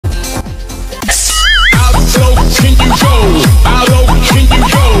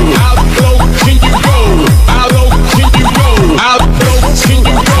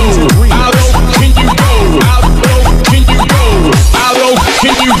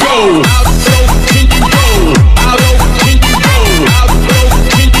go? How low can you go? How low can you go? How low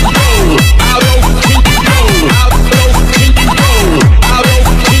can you go? How low can you go? How low can you go? How low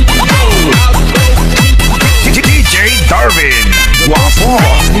can you go? How low can you go? DJ Darwin, Guapo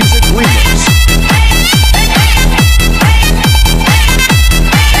Music Remix.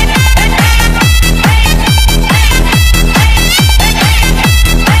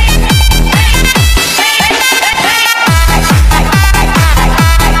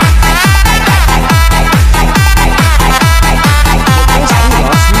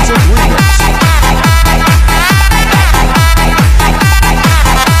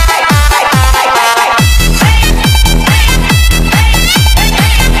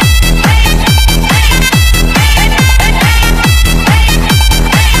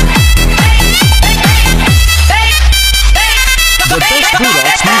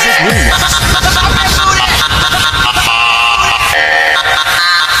 Budots Music Remix.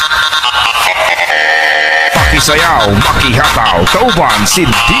 Pakisayaw, makihataw, tauban si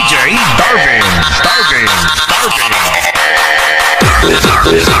DJ Darwin. Darwin. The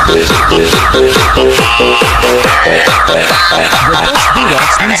best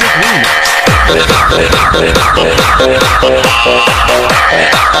Budots Music Remix.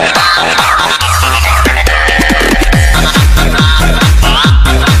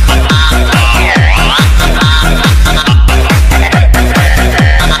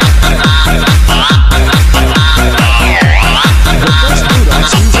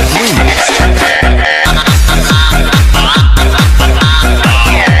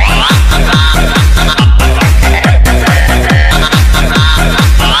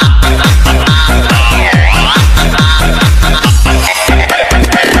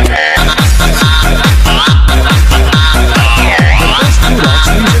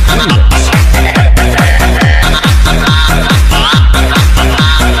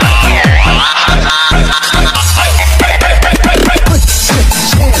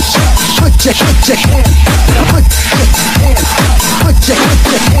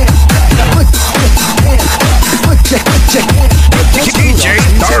 DJ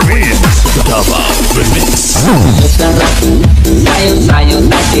Darwin, Remix. Sayo-sayo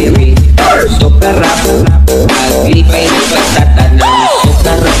na diri, super rapo, maglipay-lipay sa tanan,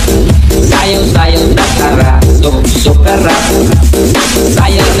 super rapo. Sayo-sayo na tara, super rapo,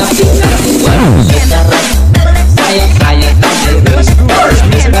 sayo na pinatuan, super rapo. Sayo-sayo na diri,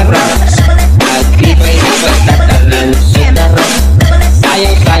 super rapo, maglipay-lipay sa tanan, super rapo.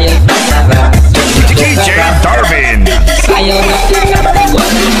 Sayo-sayo na tara, DJ Darwin. sayo na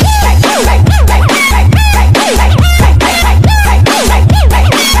pinatuan.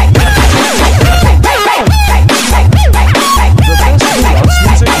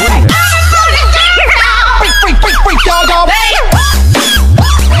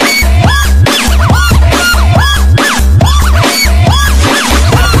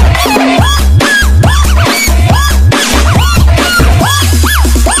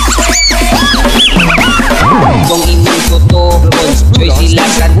 Kung imong tutugon, choy sila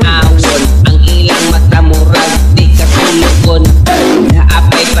kanawon. Ang ilang mata murag di katulugon.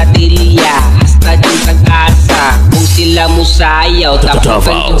 Naapay padilya, hasta yung tag-asa. Kung sila musayaw,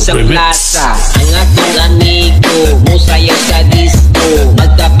 tapukan yung sa plaza. Ang akong amigo, musayaw sa disco.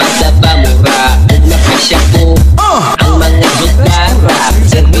 Magdapa-dapa mura, kung napasya ko. Ang mga gitara,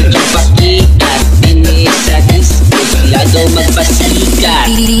 servidyo pakikat. Dinis sa disco, sila daw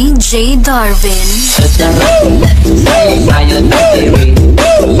magpasikat. DJ Darwin. Sayo-sayo na diri,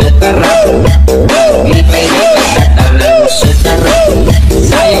 super rapo, lipay-lipay sa tanan, super rapo.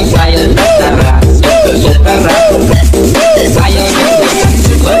 Sayo-sayo na tara, super rapo, sayo na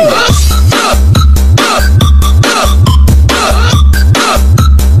pinatuan.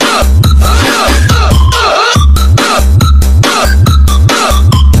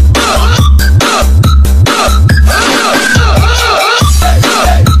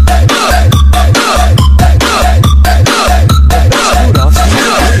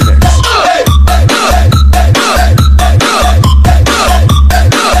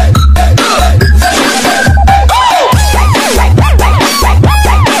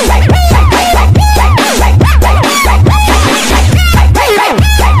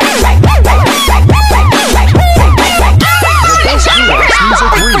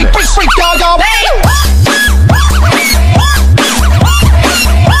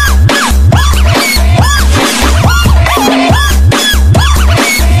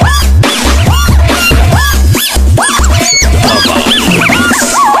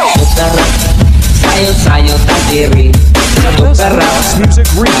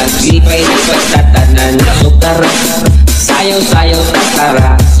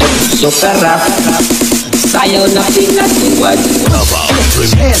 tara, super rap. Sayaw na pinatiwan.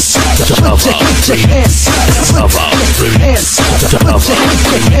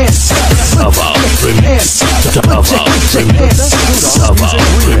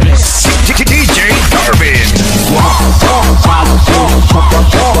 DJ Darvin.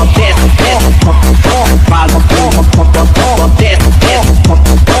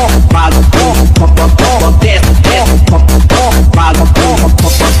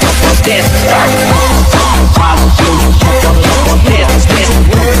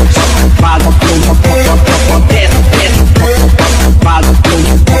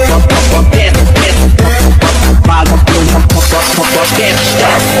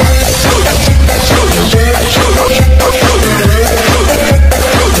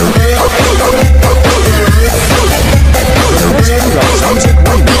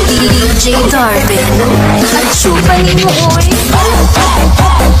 DJ Darvin. At supa ninyo, oy.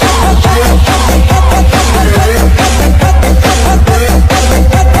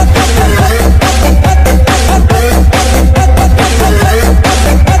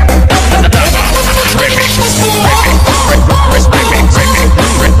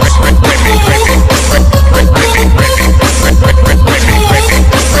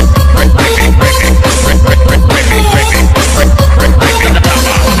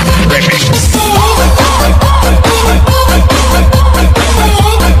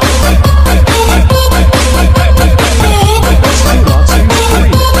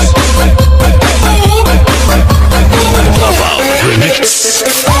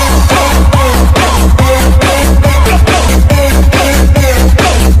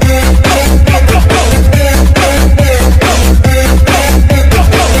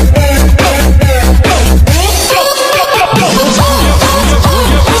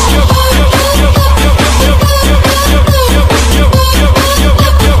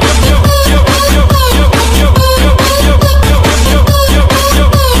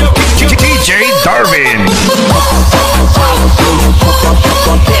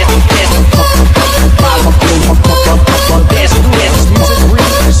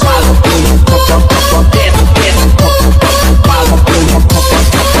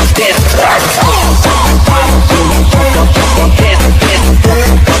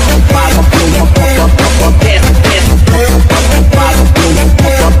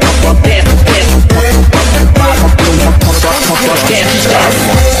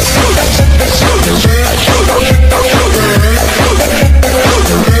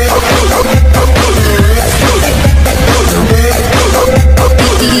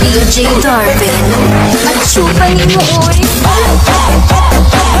 DJ Darvin. At supa ninyo, oy.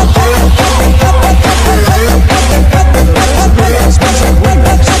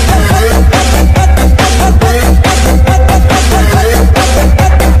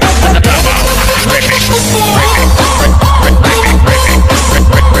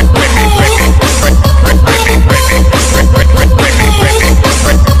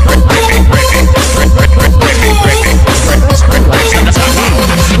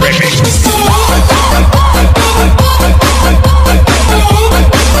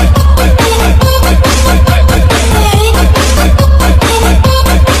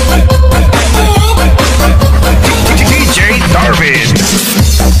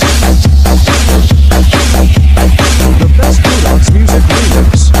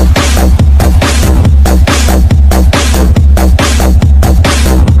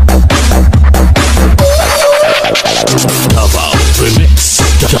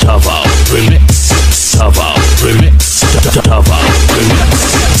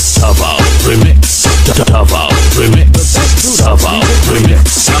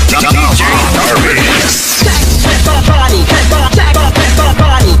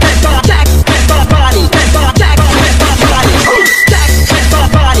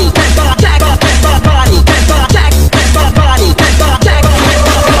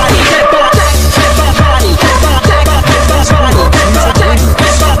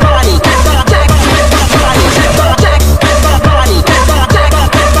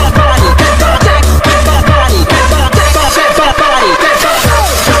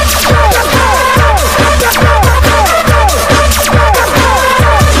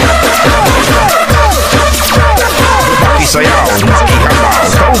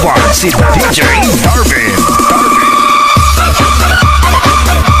 si DJ Darvin.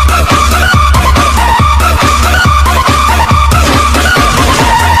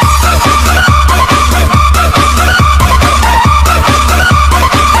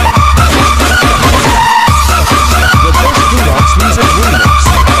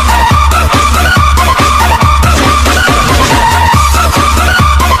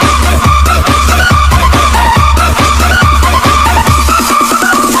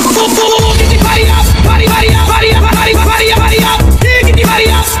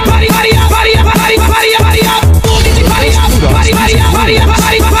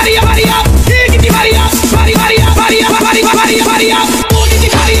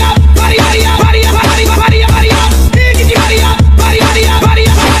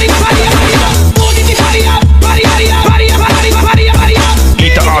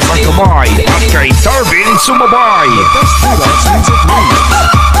 sumabay. Budots Music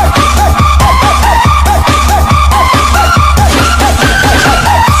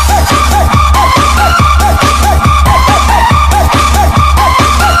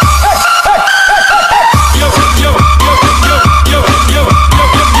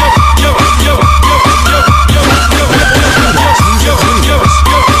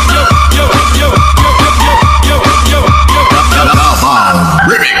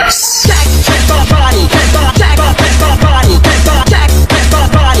Remix.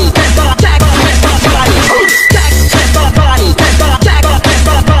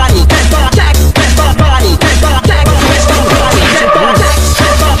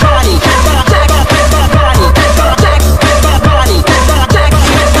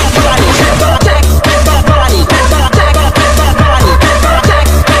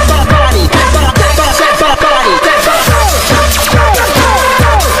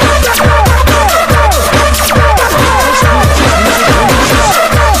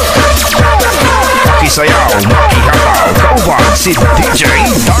 Sayaw, makihabaw, kauban si DJ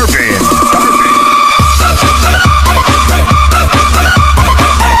Darvin.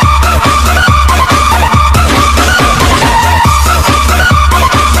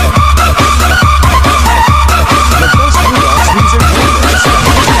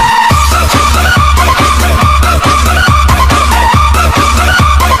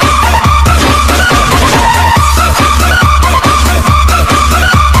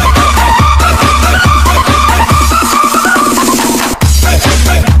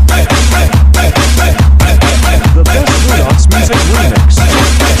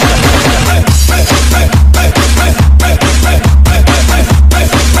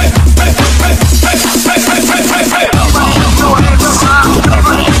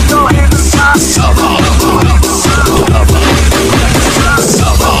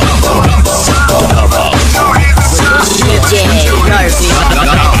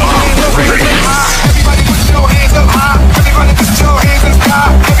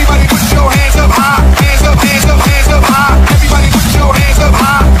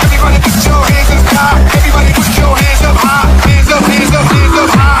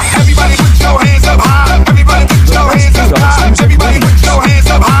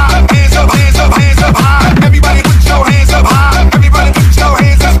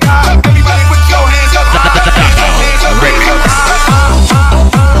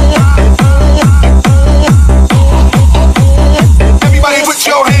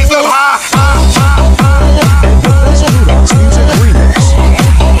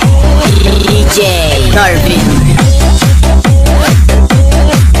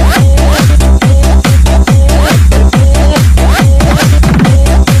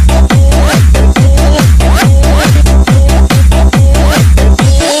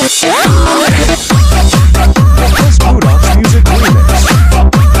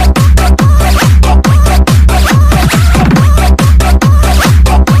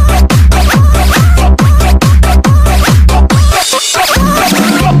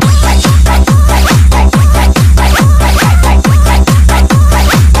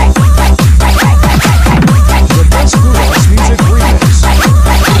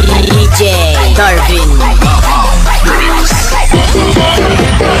 Darvin.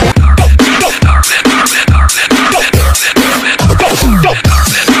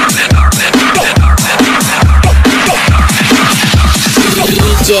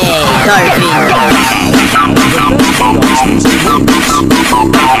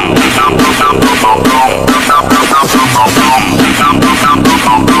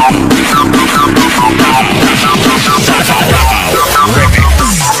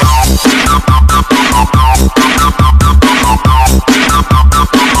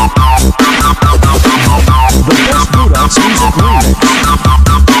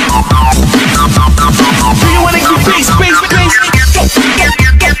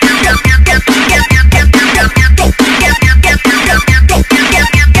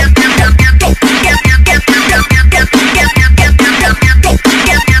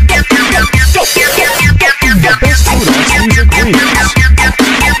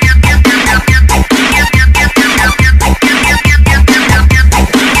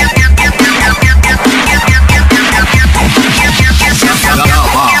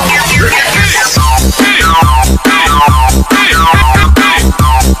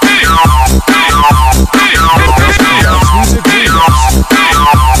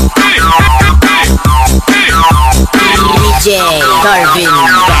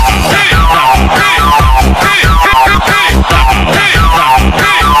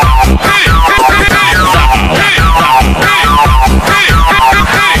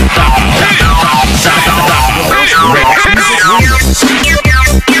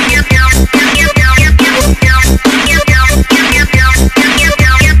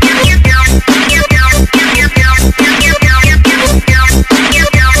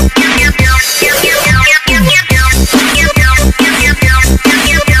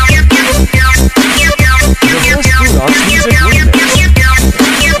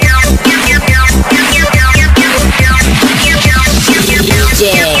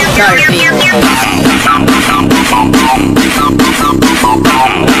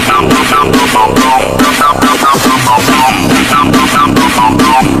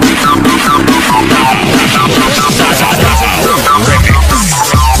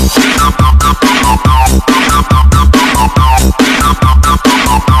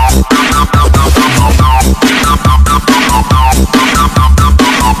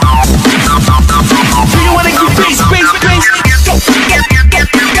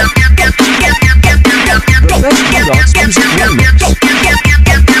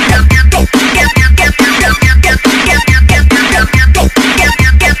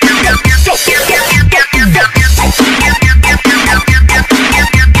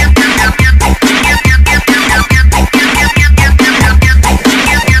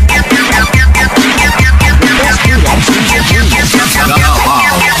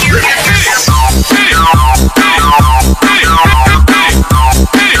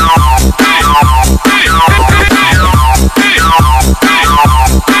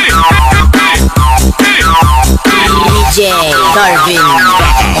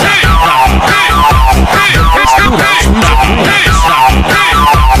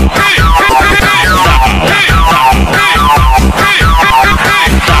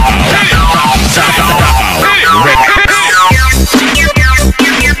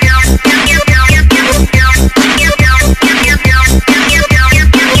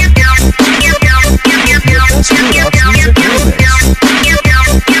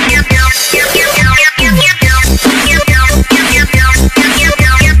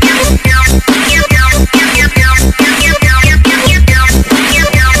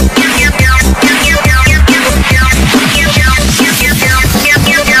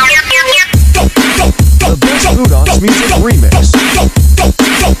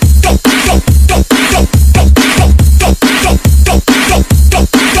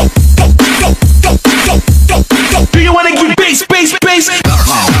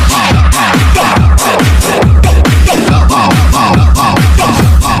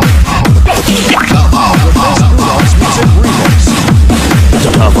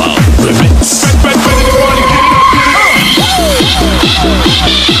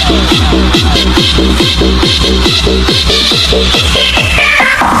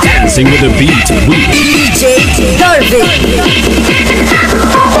 Dancing with the beat with DJ Darvin.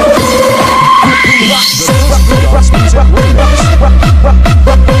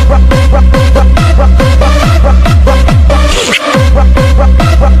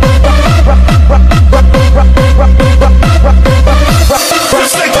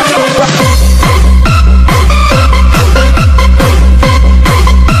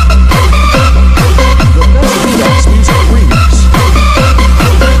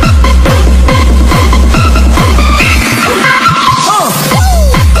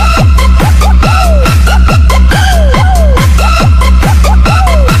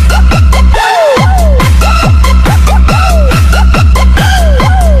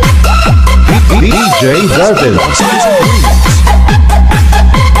 DJ Darvin.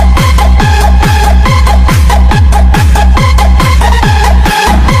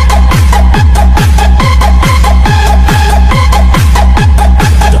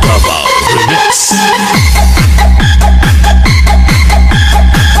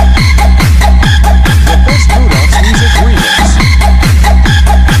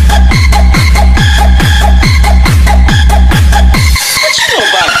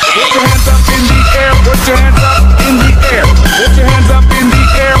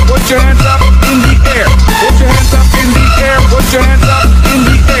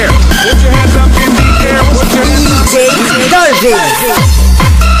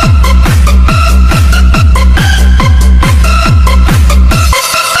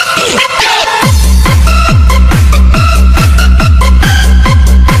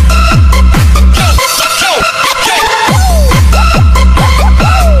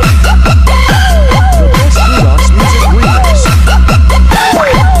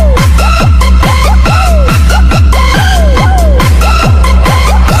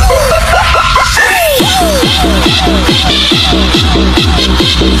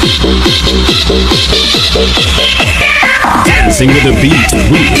 Dancing with the beat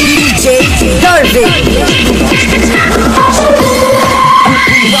with DJ Darvin.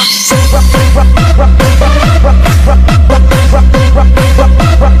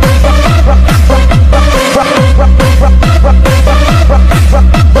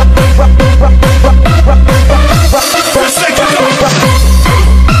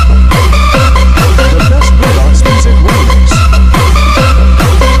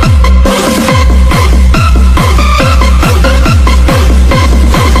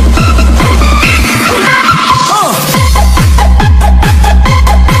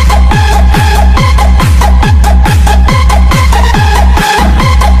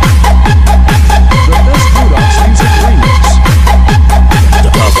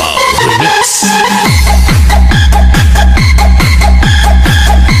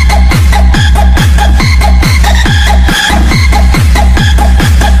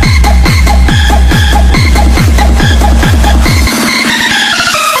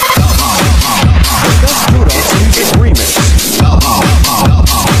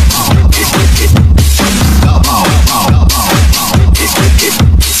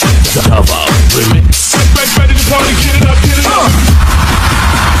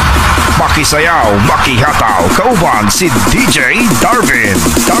 makisayaw, makihataw, kauban si DJ Darvin.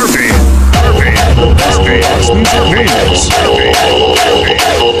 Darvin.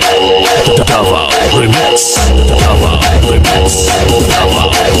 Davao Remix. Davao Remix.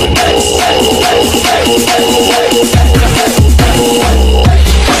 Davao Remix.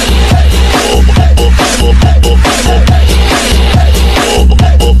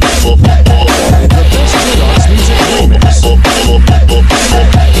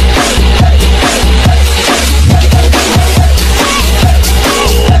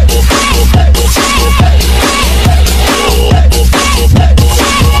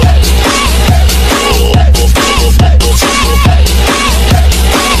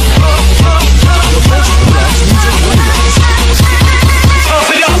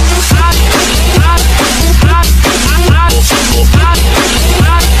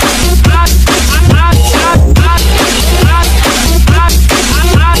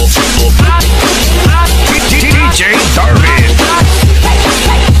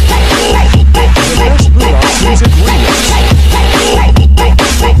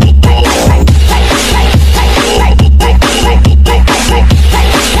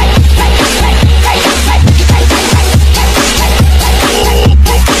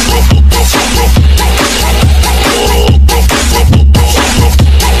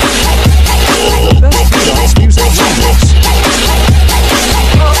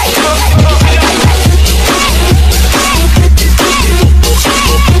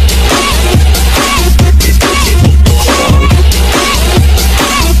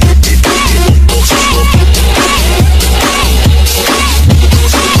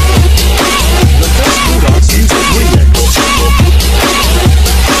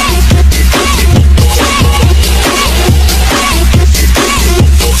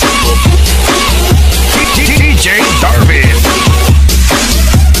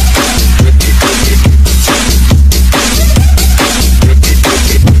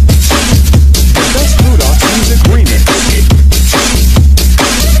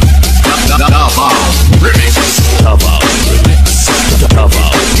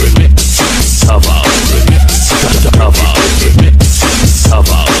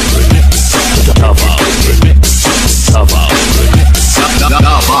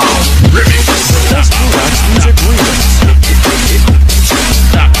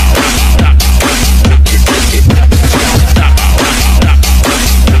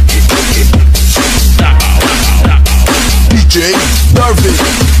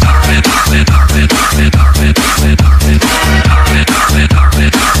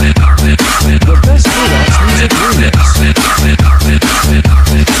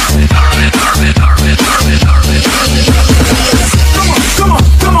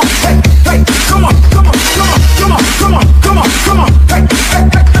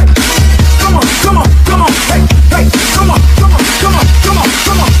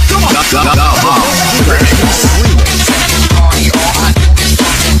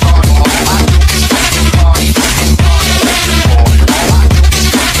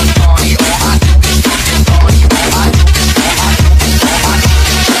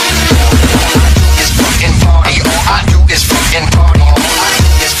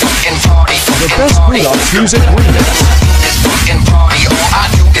 Budots Music Remix.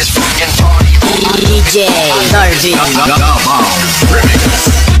 DJ Darvin.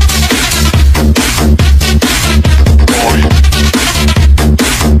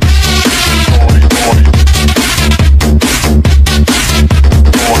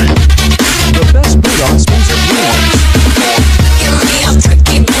 The best Budots Music Remix. Give me a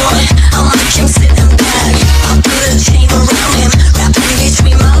tricky boy, I wanna keep sitting back. I'll put a chain around him, wrap him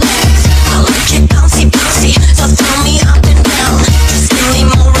between my legs. I like it bouncy, bouncy, so throw me up and down. Just give me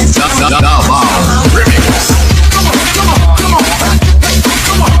more and throw me up. Come on, come on, come on, come on, hey,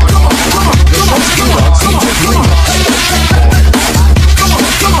 come on, come on, come on, come on, come on, come on, come on, come on,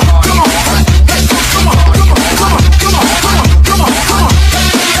 come on, come on, hey, come on, come on, come on, come on, come on, come on.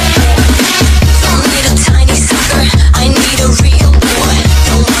 Don't need a tiny sucker, I need a real boy.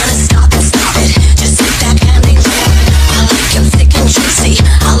 Don't wanna stop it, just sit back and enjoy. I like him thick and juicy,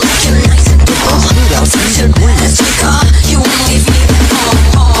 I like him nice and dull. Don't touch your plastic car, you won't leave me at home.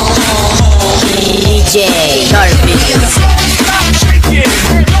 DJ Darvin. Stop shaking,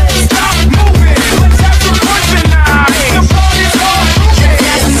 stop moving. Let's have some fun tonight. The party's all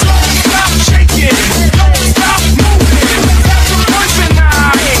moving. Stop shaking, stop moving. Let's have some fun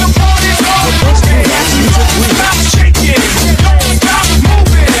tonight. The party's all moving. Stop shaking, stop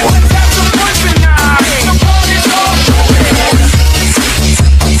moving. Let's have some fun tonight. The party's all moving.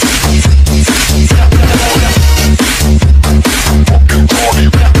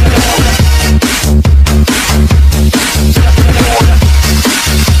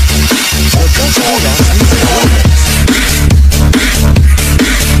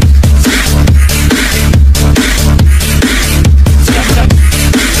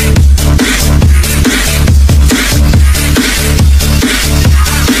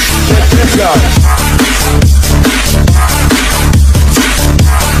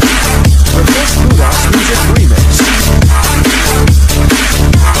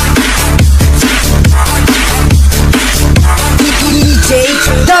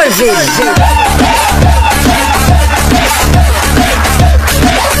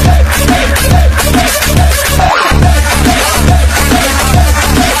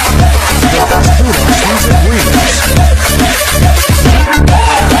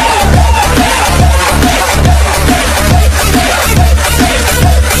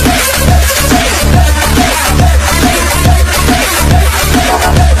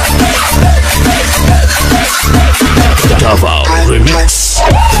 Davao Remix.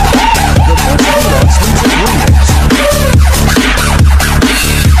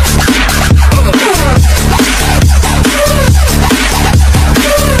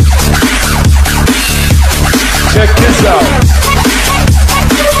 Check this out.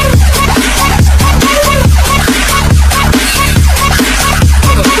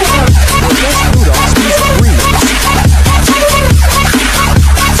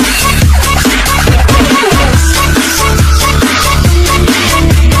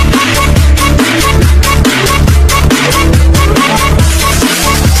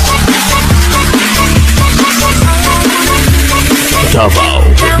 Davao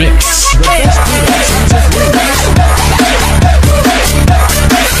Remix.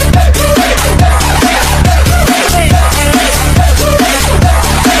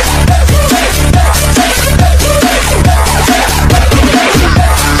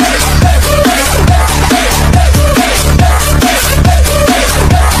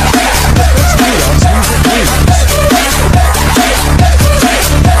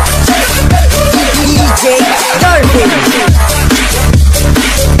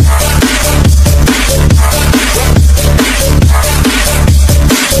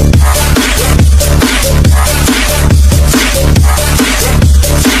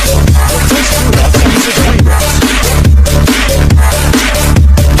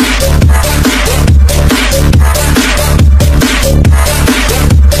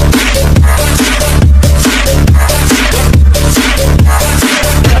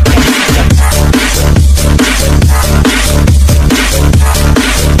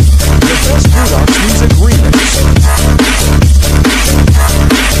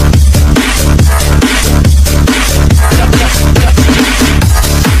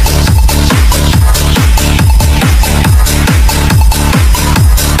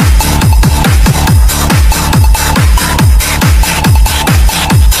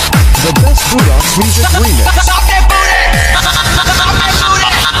 Budots Music Remix.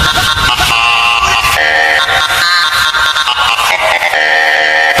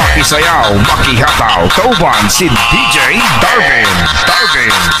 Pakisayaw, makihataw, tauban si DJ Darvin.